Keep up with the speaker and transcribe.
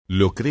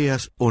Lo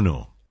creas o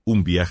no,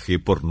 un viaje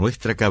por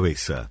nuestra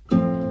cabeza.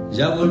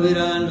 Ya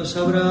volverán los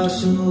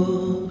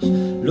abrazos,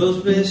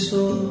 los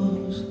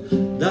besos,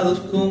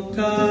 dados con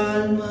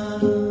calma.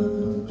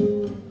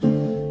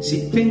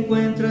 Si te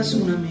encuentras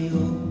un amigo,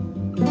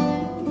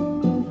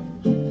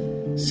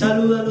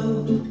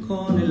 salúdalo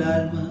con el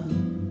alma.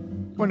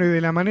 Bueno, y de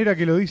la manera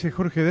que lo dice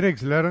Jorge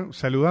Drexler,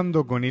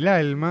 saludando con el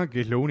alma,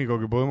 que es lo único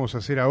que podemos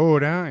hacer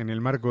ahora en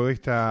el marco de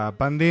esta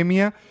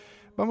pandemia,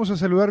 vamos a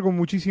saludar con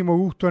muchísimo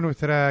gusto a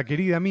nuestra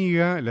querida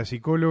amiga, la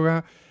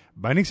psicóloga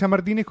Vanesa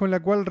Martínez, con la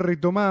cual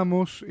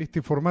retomamos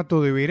este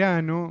formato de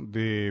verano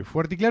de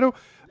Fuerte y Claro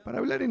para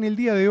hablar en el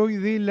día de hoy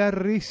de la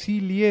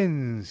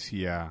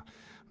resiliencia.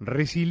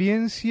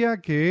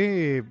 Resiliencia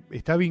que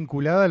está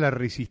vinculada a la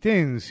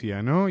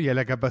resistencia, ¿no? Y a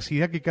la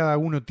capacidad que cada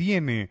uno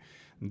tiene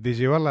de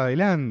llevarla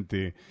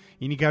adelante.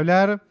 Y ni que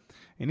hablar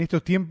en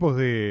estos tiempos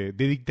de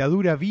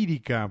dictadura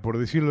vírica, por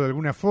decirlo de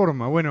alguna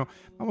forma. Bueno,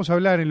 vamos a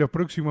hablar en los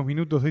próximos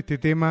minutos de este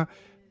tema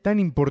tan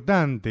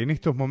importante, en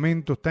estos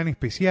momentos tan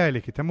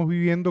especiales que estamos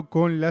viviendo,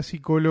 con la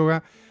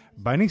psicóloga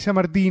Vanesa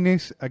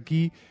Martínez,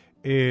 aquí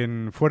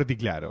en Fuerte y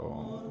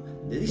Claro.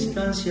 De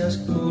distancias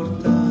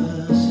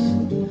cortas,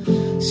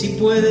 si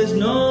puedes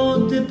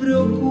no te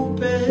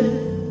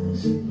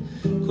preocupes,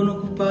 con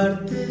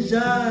ocuparte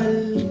ya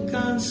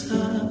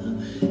alcanza,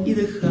 y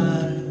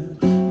dejar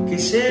que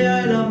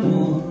sea el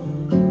amor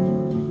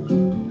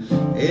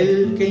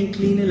el que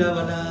incline la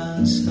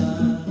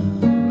balanza.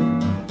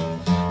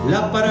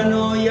 La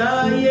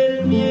paranoia y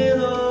el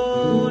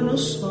miedo no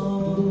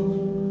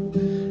son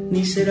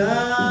ni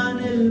serán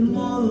el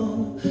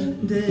modo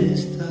de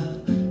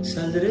esta.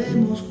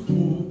 Saldremos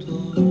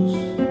juntos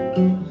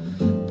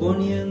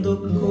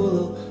poniendo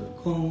codo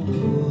con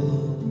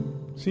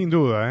codo. Sin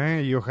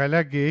duda, y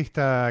ojalá que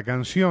esta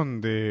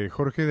canción de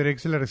Jorge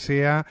Drexler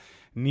sea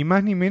ni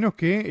más ni menos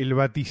que el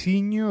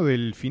vaticinio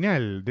del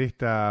final de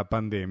esta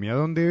pandemia,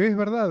 donde es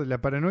verdad,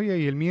 la paranoia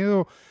y el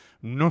miedo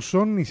no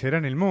son ni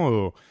serán el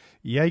modo,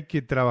 y hay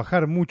que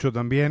trabajar mucho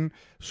también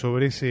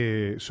sobre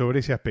ese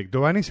aspecto.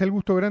 Vanessa, el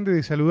gusto grande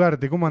de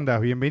saludarte, ¿cómo andás?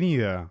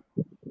 Bienvenida.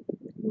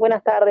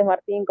 Buenas tardes,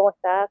 Martín, ¿cómo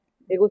estás?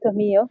 El gusto es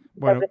mío,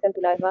 estar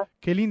presente una vez más.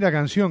 Qué linda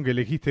canción que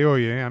elegiste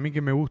hoy, A mí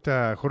que me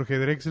gusta Jorge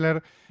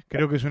Drexler,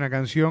 creo que es una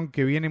canción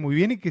que viene muy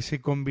bien y que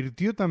se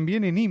convirtió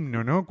también en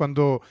himno, ¿no?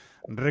 Cuando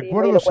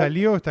recuerdo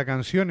salió esta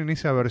canción en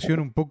esa versión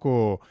un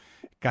poco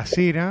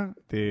casera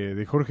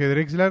de Jorge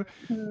Drexler,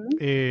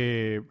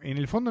 en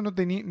el fondo no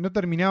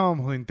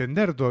terminábamos de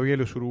entender todavía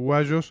los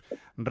uruguayos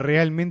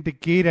realmente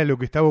qué era lo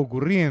que estaba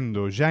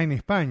ocurriendo ya en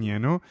España,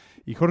 ¿no?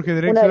 Y Jorge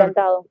Drexler,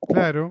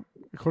 claro,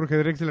 Jorge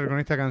Drexler con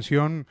esta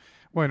canción,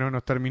 bueno,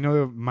 nos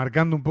terminó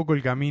marcando un poco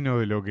el camino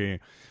de lo que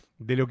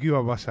iba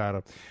a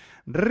pasar.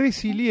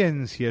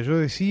 Resiliencia, yo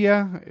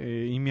decía,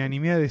 y me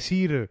animé a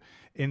decir,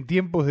 en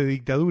tiempos de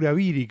dictadura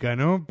vírica,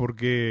 ¿no?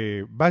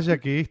 Porque vaya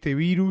que este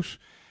virus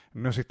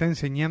nos está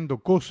enseñando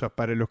cosas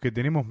para los que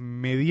tenemos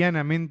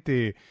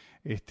medianamente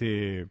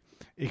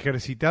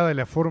ejercitada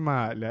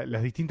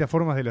las distintas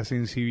formas de la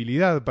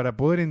sensibilidad para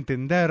poder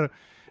entender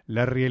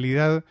la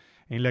realidad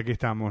en la que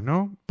estamos,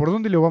 ¿no? ¿Por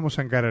dónde lo vamos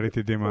a encarar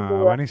este tema,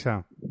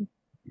 Vanessa?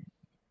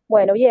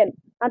 Bueno, bien,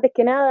 antes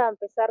que nada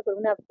empezar con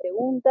una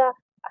pregunta: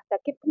 ¿hasta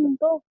qué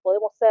punto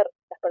podemos ser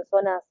las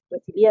personas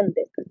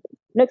resilientes?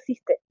 No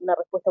existe una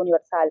respuesta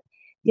universal.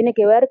 Tiene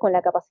que ver con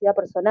la capacidad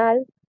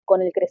personal,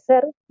 con el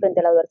crecer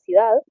frente a la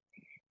adversidad.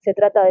 Se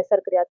trata de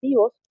ser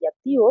creativos y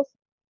activos,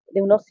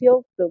 de un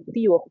ocio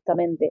productivo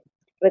justamente.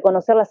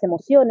 Reconocer las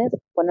emociones,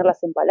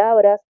 ponerlas en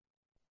palabras.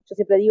 Yo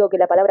siempre digo que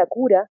la palabra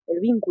cura, el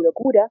vínculo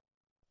cura.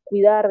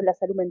 Cuidar la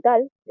salud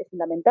mental es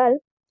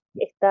fundamental.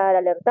 Estar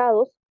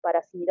alertados para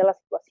asimilar la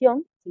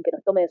situación sin que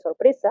nos tome de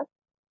sorpresa.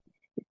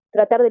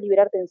 Tratar de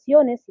liberar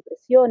tensiones y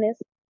presiones.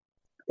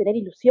 Tener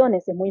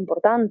ilusiones es muy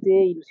importante,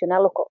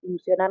 ilusionarnos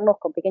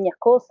con pequeñas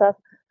cosas,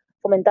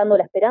 fomentando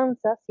la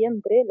esperanza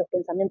siempre, los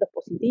pensamientos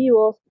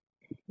positivos,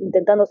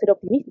 intentando ser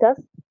optimistas,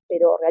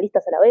 pero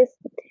realistas a la vez.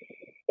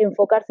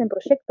 Enfocarse en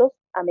proyectos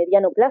a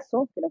mediano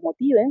plazo que nos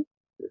motiven.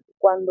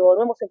 Cuando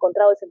no hemos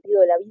encontrado el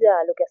sentido de la vida,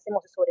 lo que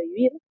hacemos es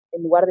sobrevivir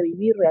en lugar de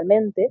vivir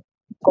realmente.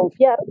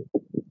 Confiar,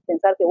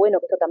 pensar que bueno,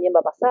 que esto también va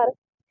a pasar.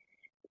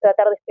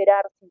 Tratar de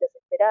esperar sin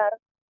desesperar.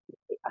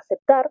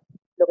 Aceptar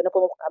lo que no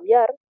podemos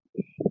cambiar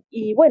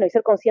y bueno, y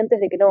ser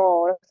conscientes de que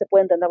no se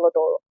puede entenderlo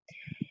todo.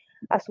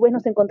 A su vez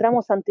nos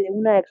encontramos ante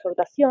una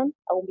exhortación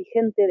aún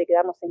vigente de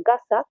quedarnos en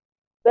casa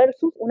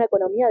versus una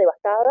economía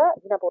devastada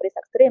y una pobreza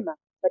extrema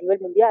a nivel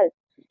mundial,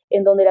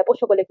 en donde el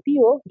apoyo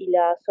colectivo y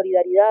la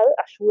solidaridad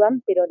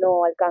ayudan pero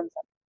no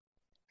alcanzan.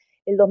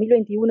 El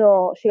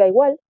 2021 llega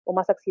igual o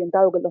más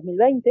accidentado que el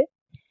 2020,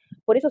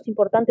 por eso es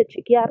importante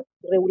chequear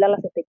y regular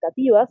las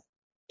expectativas.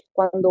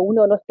 Cuando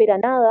uno no espera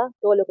nada,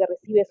 todo lo que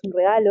recibe es un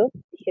regalo,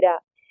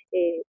 dijera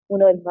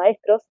uno de mis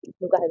maestros,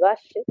 Lucas del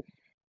Valle.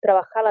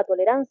 Trabajar la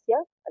tolerancia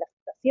a la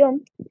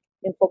aceptación,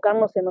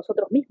 enfocarnos en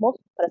nosotros mismos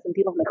para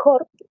sentirnos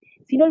mejor,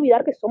 sin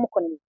olvidar que somos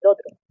con el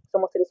otro,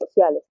 somos seres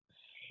sociales.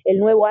 El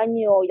nuevo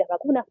año y las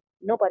vacunas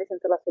no parecen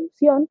ser la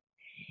solución.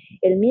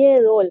 El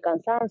miedo, el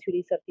cansancio y la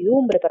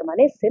incertidumbre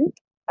permanecen.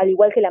 al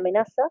igual que la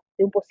amenaza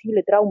de un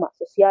posible trauma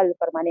social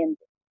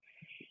permanente.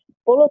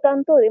 Por lo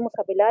tanto, debemos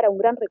apelar a un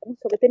gran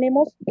recurso que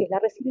tenemos, que es la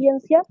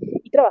resiliencia,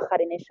 y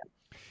trabajar en ella.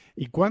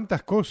 Y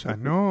cuántas cosas,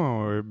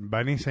 ¿no?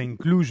 Vanessa,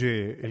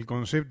 incluye el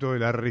concepto de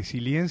la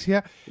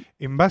resiliencia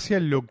en base a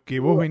lo que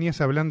vos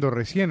venías hablando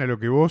recién, a lo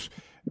que vos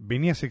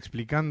venías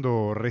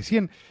explicando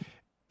recién.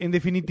 En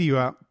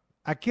definitiva,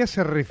 ¿a qué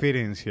hace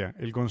referencia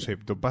el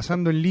concepto?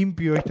 Pasando en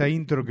limpio esta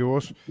intro que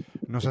vos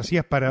nos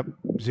hacías para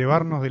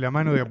llevarnos de la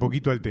mano de a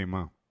poquito al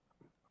tema.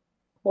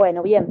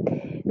 Bueno, bien,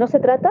 no se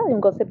trata de un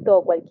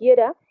concepto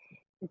cualquiera.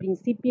 En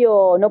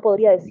principio no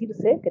podría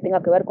decirse que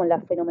tenga que ver con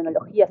la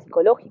fenomenología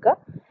psicológica,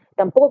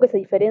 tampoco que se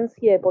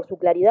diferencie por su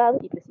claridad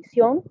y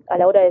precisión a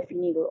la hora de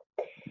definirlo.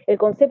 El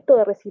concepto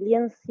de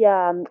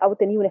resiliencia ha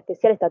obtenido un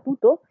especial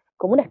estatuto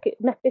como una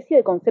especie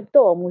de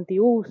concepto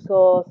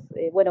multiusos,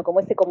 como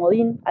ese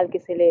comodín al que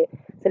se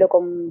lo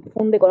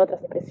confunde con otras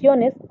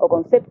expresiones o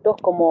conceptos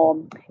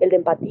como el de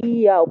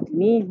empatía,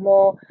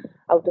 optimismo,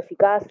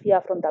 autoeficacia,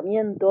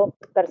 afrontamiento,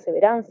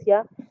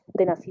 perseverancia,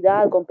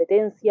 tenacidad,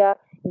 competencia,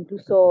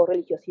 incluso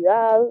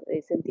religiosidad,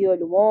 sentido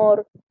del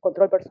humor,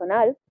 control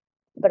personal,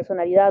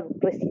 personalidad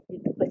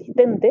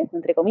resistente,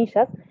 entre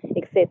comillas,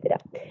 etc.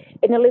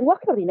 En el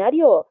lenguaje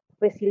ordinario,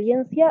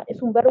 resiliencia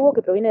es un verbo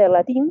que proviene del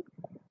latín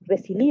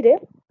resilire,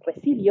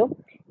 resilio,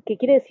 que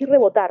quiere decir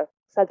rebotar,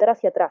 saltar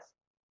hacia atrás.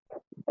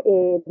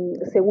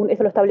 Según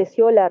eso lo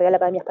estableció la Real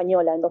Academia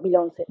Española en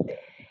 2011.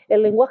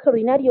 El lenguaje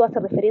ordinario hace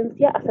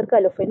referencia acerca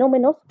de los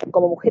fenómenos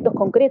como objetos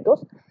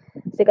concretos,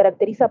 se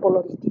caracteriza por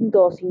los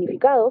distintos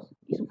significados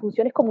y su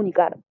función es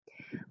comunicar.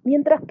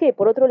 Mientras que,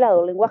 por otro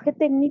lado, el lenguaje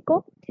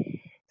técnico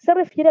se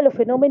refiere a los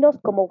fenómenos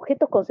como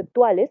objetos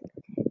conceptuales,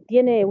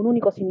 tiene un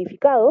único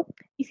significado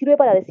y sirve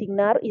para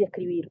designar y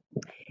describir.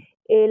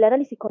 El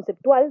análisis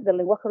conceptual del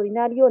lenguaje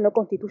ordinario no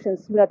constituye en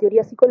sí una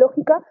teoría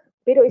psicológica,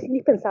 pero es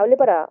indispensable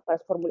para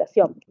su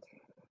formulación.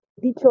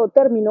 Dicho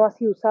término ha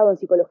sido usado en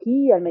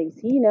psicología, en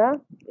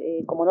medicina,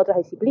 como en otras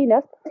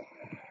disciplinas.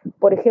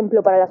 Por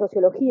ejemplo, para la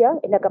sociología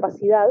es la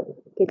capacidad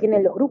que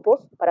tienen los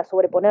grupos para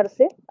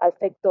sobreponerse a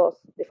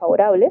efectos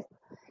desfavorables.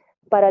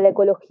 Para la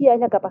ecología es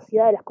la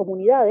capacidad de las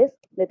comunidades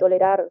de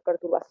tolerar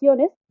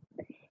perturbaciones,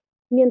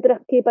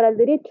 mientras que para el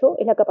derecho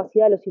es la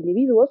capacidad de los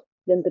individuos,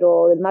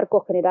 dentro del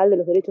marco general de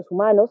los derechos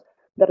humanos,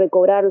 de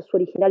recobrar su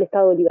original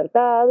estado de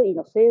libertad,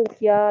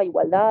 inocencia,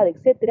 igualdad,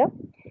 etc.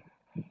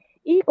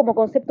 Y como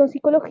concepto en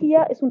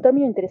psicología es un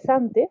término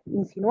interesante,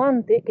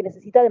 insinuante, que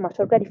necesita de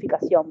mayor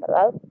clarificación,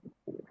 ¿verdad?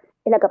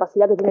 Es la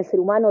capacidad que tiene el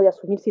ser humano de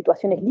asumir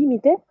situaciones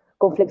límite,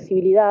 con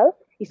flexibilidad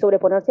y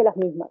sobreponerse a las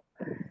mismas.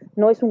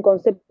 No es un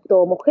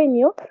concepto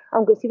homogéneo,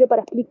 aunque sirve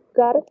para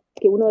explicar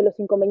que uno de los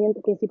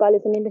inconvenientes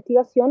principales en la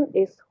investigación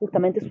es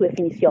justamente su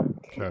definición.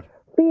 Claro.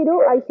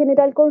 Pero hay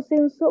general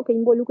consenso que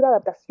involucra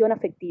adaptación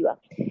afectiva.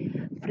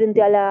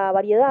 Frente a la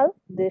variedad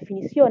de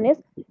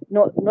definiciones,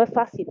 no es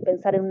fácil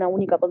pensar en una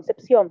única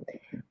concepción.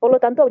 Por lo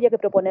tanto, habría que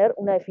proponer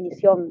una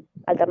definición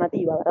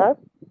alternativa, ¿verdad?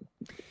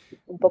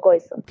 Un poco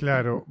eso.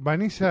 Claro.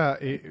 Vanessa,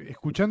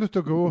 escuchando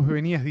esto que vos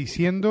venías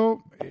diciendo,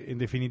 en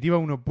definitiva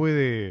uno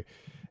puede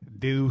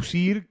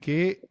deducir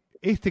que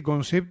este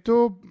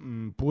concepto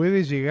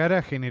puede llegar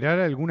a generar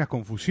algunas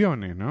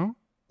confusiones, ¿no?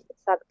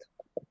 Exacto,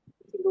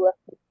 sin duda.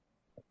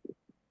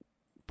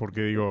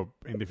 Porque digo,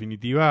 en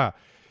definitiva,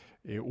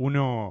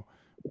 uno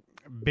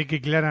ve que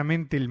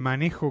claramente el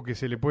manejo que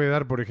se le puede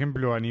dar, por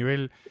ejemplo, a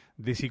nivel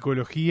de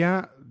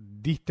psicología,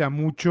 dista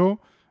mucho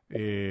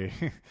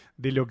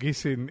de lo que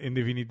es, en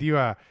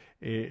definitiva,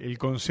 el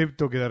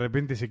concepto que de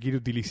repente se quiere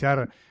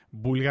utilizar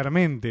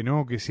vulgarmente,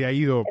 ¿no? Que se ha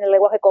ido... En el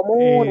lenguaje común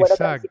o en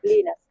otras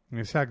disciplinas.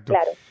 Exacto.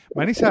 Claro.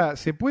 Vanessa,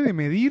 ¿se puede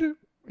medir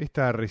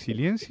esta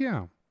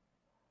resiliencia?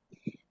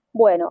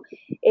 Bueno,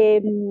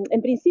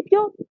 en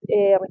principio,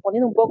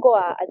 respondiendo un poco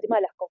al tema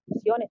de las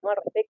confusiones, ¿no? Al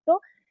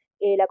respecto,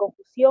 la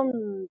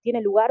confusión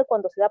tiene lugar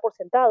cuando se da por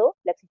sentado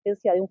la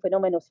existencia de un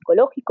fenómeno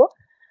psicológico,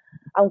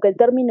 aunque el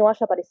término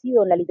haya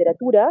aparecido en la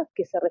literatura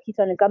que se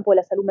registra en el campo de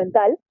la salud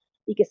mental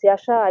y que se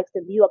haya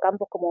extendido a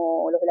campos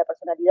como los de la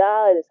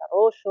personalidad, el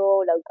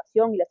desarrollo, la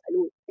educación y la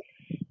salud.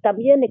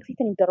 También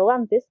existen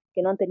interrogantes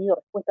que no han tenido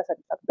respuestas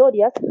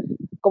satisfactorias,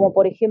 como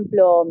por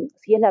ejemplo,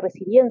 si es la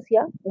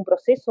resiliencia un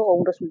proceso o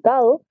un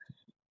resultado,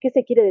 qué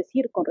se quiere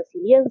decir con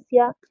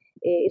resiliencia,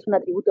 es un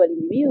atributo del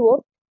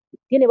individuo,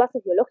 tiene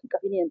bases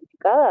biológicas bien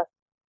identificadas,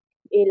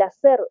 el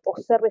hacer o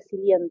ser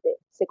resiliente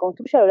se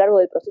construye a lo largo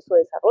del proceso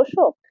de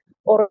desarrollo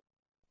o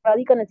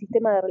radica en el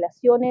sistema de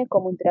relaciones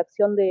como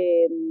interacción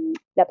de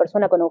la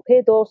persona con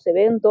objetos,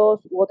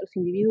 eventos u otros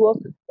individuos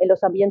en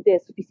los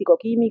ambientes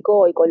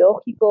físico-químico,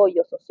 ecológico y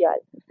o social.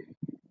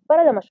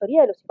 Para la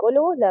mayoría de los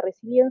psicólogos, la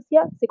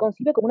resiliencia se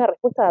concibe como una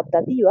respuesta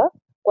adaptativa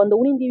cuando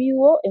un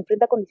individuo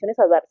enfrenta condiciones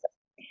adversas.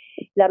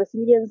 La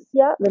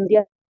resiliencia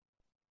vendría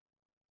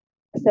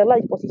a ser la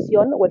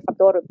disposición o el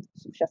factor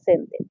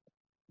subyacente.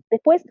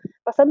 Después,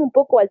 pasando un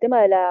poco al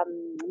tema de la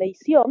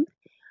medición,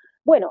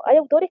 bueno, hay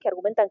autores que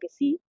argumentan que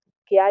sí,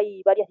 que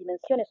hay varias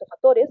dimensiones o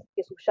factores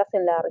que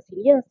subyacen la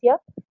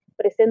resiliencia,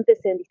 presentes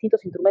en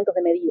distintos instrumentos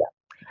de medida.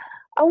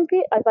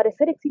 Aunque al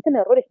parecer existen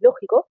errores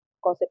lógicos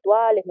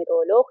conceptuales,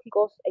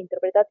 metodológicos e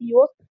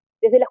interpretativos,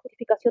 desde la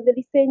justificación del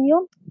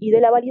diseño y de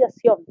la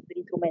validación del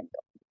instrumento.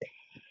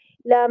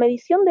 La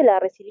medición de la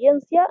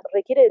resiliencia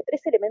requiere de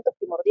 3 elementos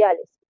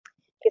primordiales,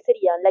 que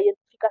serían la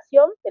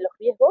identificación de los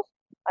riesgos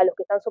a los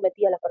que están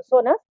sometidas las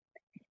personas,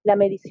 la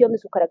medición de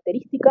sus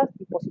características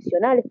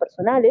disposicionales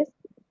personales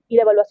y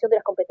la evaluación de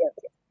las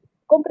competencias,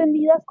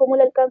 comprendidas como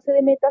el alcance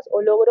de metas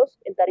o logros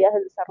en tareas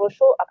del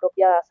desarrollo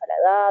apropiadas a la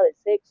edad, el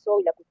sexo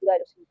y la cultura de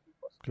los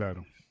individuos.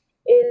 Claro.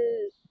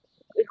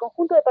 El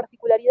conjunto de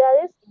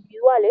particularidades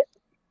individuales,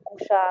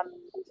 cuya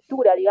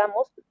cultura,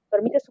 digamos,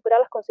 permite superar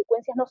las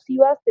consecuencias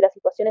nocivas de las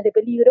situaciones de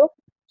peligro,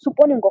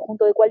 supone un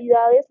conjunto de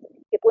cualidades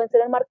que pueden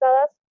ser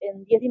enmarcadas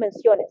en 10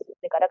 dimensiones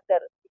de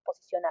carácter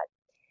disposicional.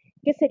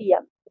 ¿Qué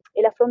serían?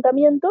 El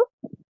afrontamiento,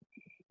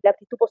 la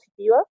actitud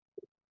positiva,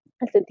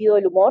 el sentido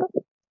del humor,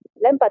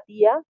 la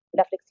empatía,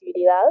 la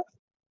flexibilidad,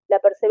 la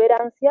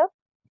perseverancia,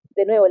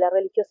 de nuevo la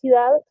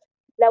religiosidad,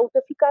 la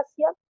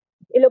autoeficacia,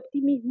 el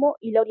optimismo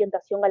y la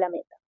orientación a la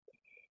meta.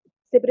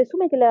 Se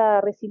presume que la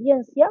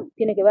resiliencia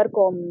tiene que ver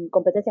con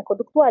competencias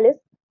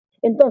conductuales,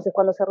 entonces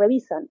cuando se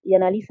revisan y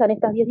analizan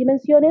estas 10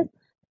 dimensiones,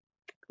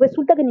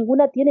 resulta que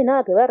ninguna tiene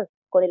nada que ver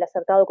con el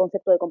acertado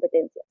concepto de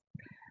competencia.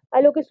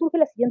 A lo que surge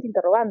la siguiente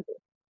interrogante: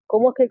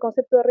 ¿cómo es que el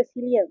concepto de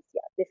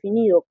resiliencia,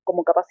 definido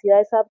como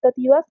capacidades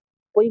adaptativas,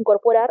 puede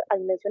incorporar a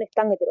dimensiones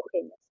tan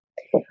heterogéneas?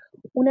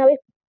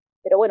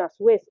 A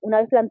su vez, una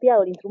vez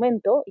planteado el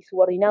instrumento y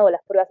subordinado a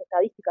las pruebas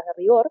estadísticas de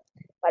rigor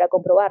para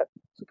comprobar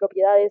sus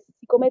propiedades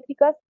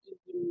psicométricas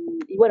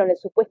y en el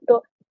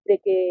supuesto de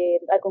que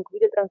al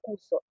concluir el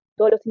transcurso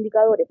todos los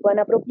indicadores fueran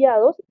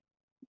apropiados,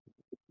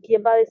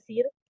 ¿quién va a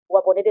decir o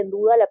a poner en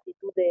duda la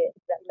aptitud de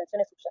las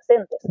dimensiones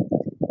subyacentes?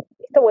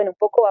 Esto, un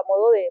poco a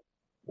modo de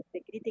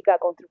crítica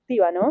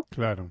constructiva, ¿no?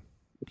 Claro.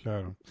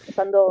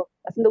 Haciendo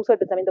uso del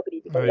pensamiento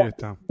crítico. Ahí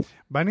está.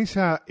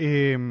 Vanesa,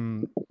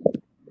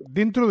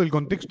 dentro del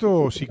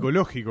contexto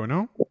psicológico,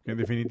 ¿no? Que en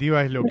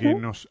definitiva es lo que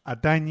nos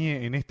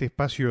atañe en este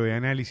espacio de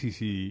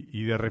análisis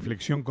y de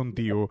reflexión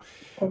contigo.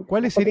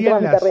 ¿Cuáles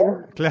serían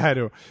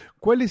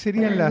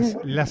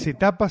las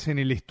etapas en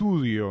el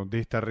estudio de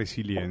esta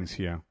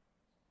resiliencia?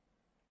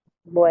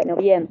 Bueno,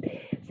 bien.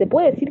 Se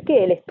puede decir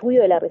que el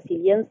estudio de la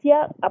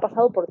resiliencia ha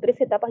pasado por 3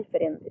 etapas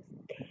diferentes.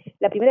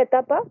 La primera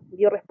etapa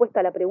dio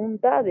respuesta a la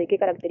pregunta de qué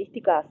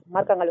características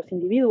marcan a los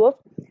individuos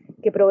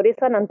que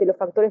progresan ante los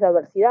factores de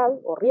adversidad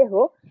o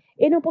riesgo,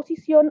 en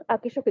oposición a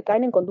aquellos que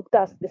caen en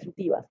conductas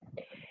destructivas.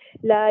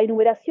 La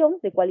enumeración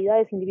de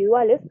cualidades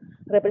individuales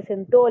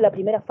representó la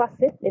primera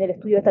fase en el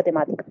estudio de esta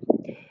temática.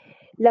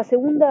 La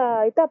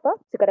segunda etapa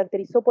se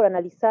caracterizó por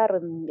analizar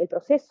el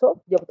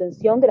proceso de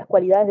obtención de las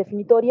cualidades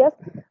definitorias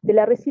de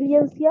la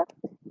resiliencia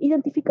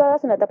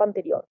identificadas en la etapa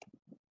anterior.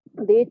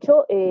 De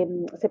hecho,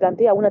 se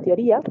plantea una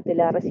teoría de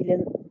la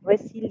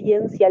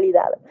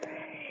resiliencialidad.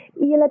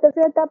 Y en la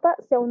tercera etapa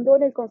se ahondó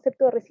en el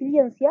concepto de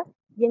resiliencia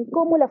y en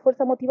cómo la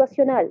fuerza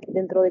motivacional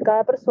dentro de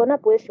cada persona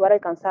puede llevar a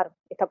alcanzar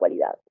esta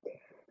cualidad.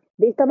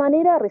 De esta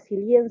manera,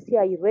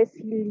 resiliencia y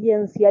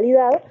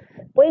resiliencialidad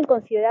pueden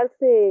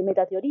considerarse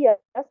metateorías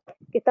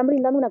que están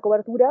brindando una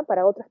cobertura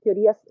para otras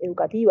teorías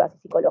educativas y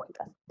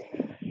psicológicas.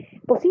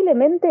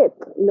 Posiblemente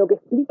lo que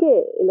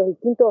explique los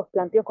distintos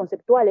planteos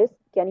conceptuales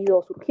que han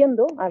ido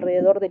surgiendo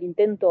alrededor del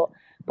intento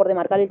por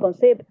demarcar el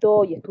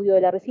concepto y estudio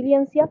de la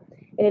resiliencia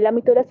en el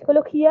ámbito de la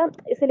psicología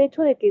es el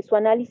hecho de que su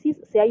análisis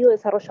se ha ido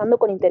desarrollando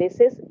con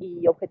intereses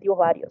y objetivos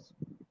varios.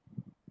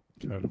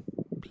 Claro.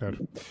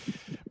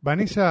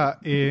 Vanesa,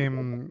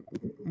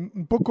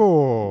 un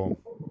poco,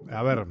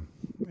 a ver,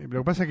 lo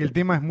que pasa es que el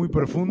tema es muy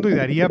profundo y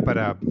daría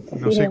para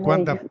no sé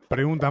cuántas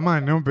preguntas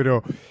más, ¿no?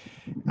 Pero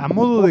a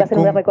modo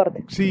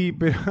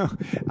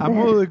a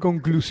modo de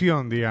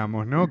conclusión,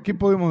 digamos, ¿no? ¿Qué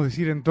podemos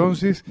decir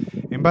entonces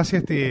en base a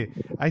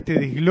este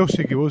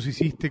desglose que vos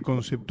hiciste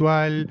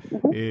conceptual,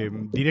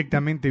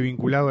 directamente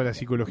vinculado a la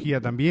psicología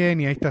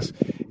también y a estas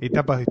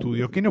etapas de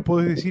estudio? ¿Qué nos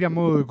podés decir a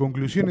modo de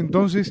conclusión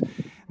entonces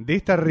de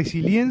esta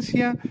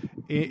resiliencia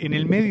en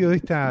el medio de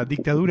esta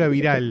dictadura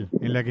viral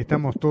en la que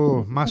estamos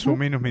todos más o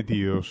menos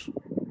metidos?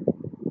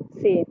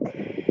 Sí.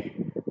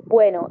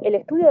 Bueno, el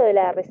estudio de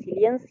la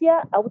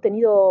resiliencia ha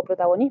obtenido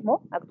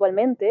protagonismo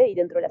actualmente y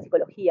dentro de la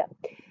psicología.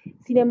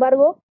 Sin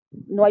embargo,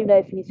 no hay una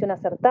definición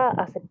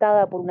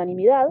aceptada por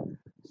unanimidad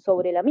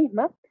sobre la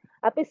misma,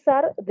 a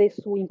pesar de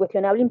su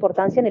incuestionable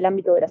importancia en el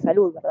ámbito de la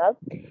salud, ¿verdad?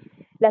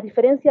 Las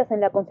diferencias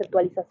en la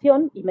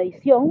conceptualización y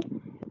medición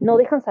no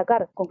dejan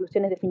sacar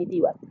conclusiones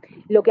definitivas,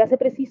 lo que hace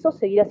preciso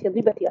seguir haciendo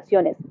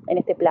investigaciones en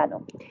este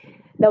plano.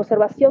 La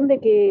observación de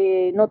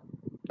que no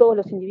todos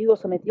los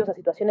individuos sometidos a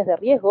situaciones de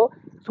riesgo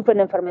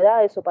sufren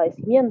enfermedades o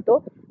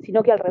padecimiento,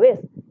 sino que al revés,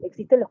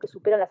 existen los que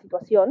superan la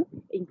situación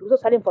e incluso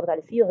salen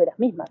fortalecidos de las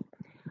mismas.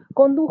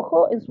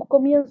 Condujo en sus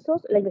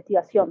comienzos la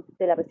investigación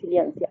de la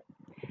resiliencia.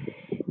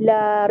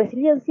 La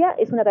resiliencia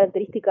es una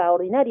característica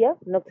ordinaria,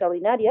 no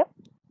extraordinaria,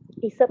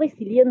 y ser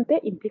resiliente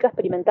implica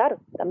experimentar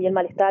también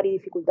malestar y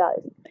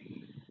dificultades.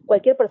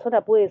 Cualquier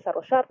persona puede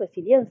desarrollar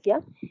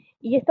resiliencia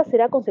y esta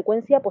será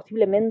consecuencia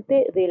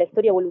posiblemente de la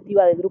historia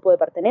evolutiva del grupo de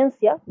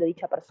pertenencia de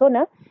dicha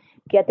persona,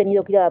 que ha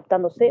tenido que ir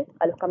adaptándose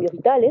a los cambios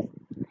vitales.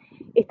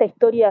 Esta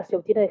historia se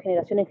obtiene de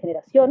generación en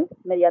generación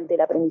mediante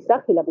el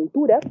aprendizaje y la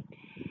cultura.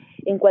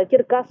 En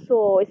cualquier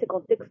caso, ese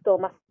contexto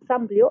más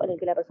amplio en el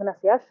que la persona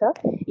se halla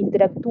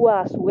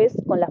interactúa a su vez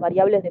con las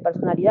variables de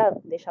personalidad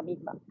de ella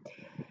misma.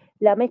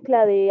 La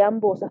mezcla de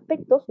ambos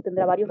aspectos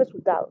tendrá varios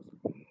resultados.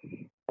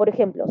 Por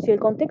ejemplo, si el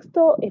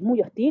contexto es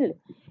muy hostil,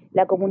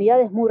 la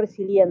comunidad es muy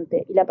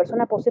resiliente y la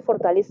persona posee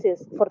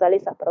fortalezas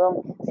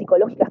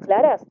psicológicas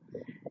claras,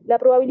 la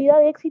probabilidad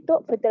de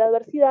éxito frente a la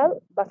adversidad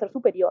va a ser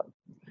superior.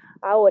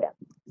 Ahora,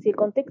 si el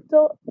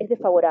contexto es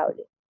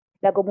desfavorable,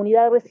 la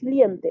comunidad es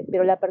resiliente,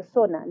 pero la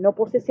persona no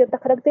posee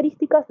ciertas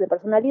características de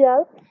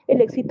personalidad,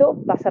 el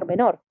éxito va a ser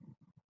menor.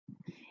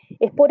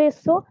 Es por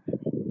eso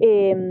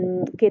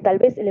que tal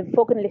vez el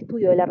enfoque en el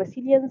estudio de la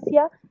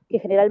resiliencia, que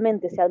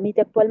generalmente se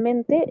admite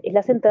actualmente, es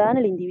la centrada en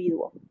el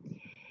individuo.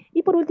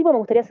 Y por último, me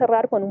gustaría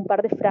cerrar con un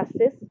par de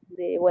frases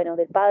del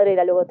padre de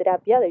la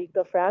logoterapia, de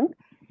Viktor Frankl,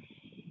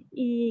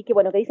 y que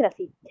dicen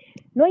así: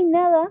 no hay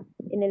nada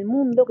en el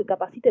mundo que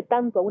capacite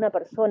tanto a una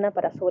persona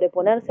para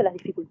sobreponerse a las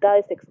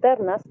dificultades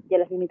externas y a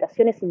las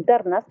limitaciones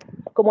internas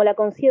como la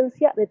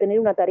conciencia de tener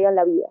una tarea en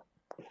la vida.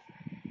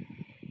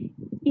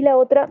 Y la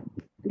otra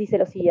dice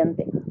lo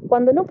siguiente: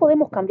 cuando no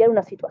podemos cambiar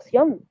una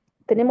situación,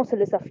 tenemos el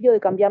desafío de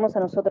cambiarnos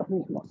a nosotros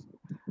mismos.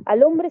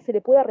 Al hombre se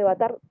le puede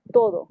arrebatar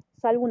todo,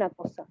 salvo una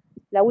cosa,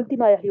 la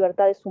última de las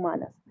libertades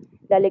humanas,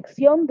 la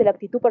elección de la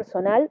actitud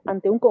personal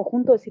ante un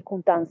conjunto de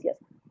circunstancias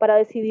para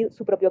decidir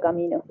su propio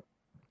camino.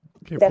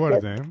 Qué Gracias.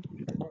 fuerte, ¿eh?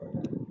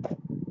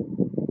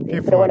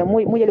 Qué Pero fuerte.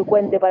 muy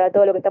elocuente para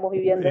todo lo que estamos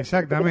viviendo.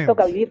 Exactamente. Nos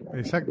toca vivir.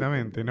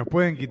 Exactamente. Nos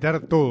pueden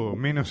quitar todo,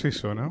 menos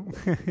eso, ¿no?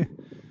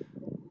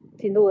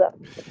 Sin duda.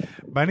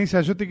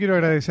 Vanesa, yo te quiero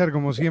agradecer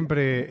como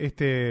siempre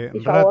este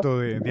rato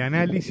de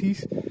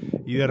análisis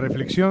y de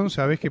reflexión.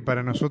 Sabés que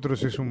para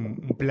nosotros es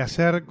un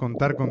placer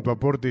contar con tu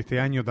aporte este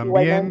año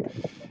también.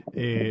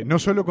 No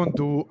solo con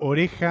tu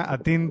oreja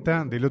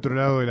atenta del otro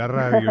lado de la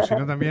radio,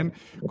 sino también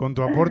con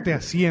tu aporte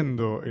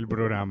haciendo el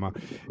programa.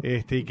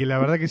 Y que la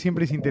verdad que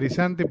siempre es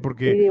interesante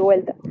porque... Ida y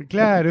vuelta.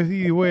 Claro, es de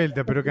ida y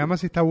vuelta, pero que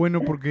además está bueno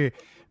porque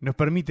nos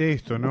permite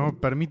esto, ¿no?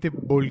 Permite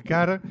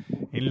volcar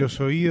en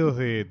los oídos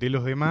de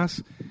los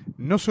demás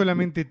no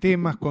solamente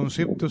temas,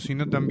 conceptos,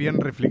 sino también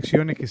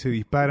reflexiones que se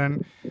disparan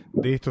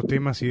de estos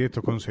temas y de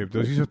estos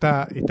conceptos. Y eso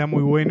está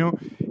muy bueno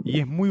y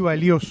es muy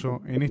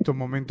valioso en estos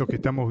momentos que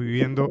estamos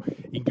viviendo,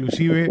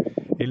 inclusive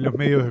en los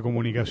medios de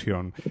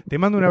comunicación. Te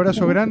mando un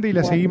abrazo grande y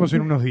la seguimos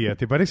en unos días,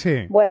 ¿te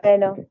parece?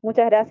 Bueno,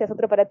 muchas gracias,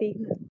 otro para ti.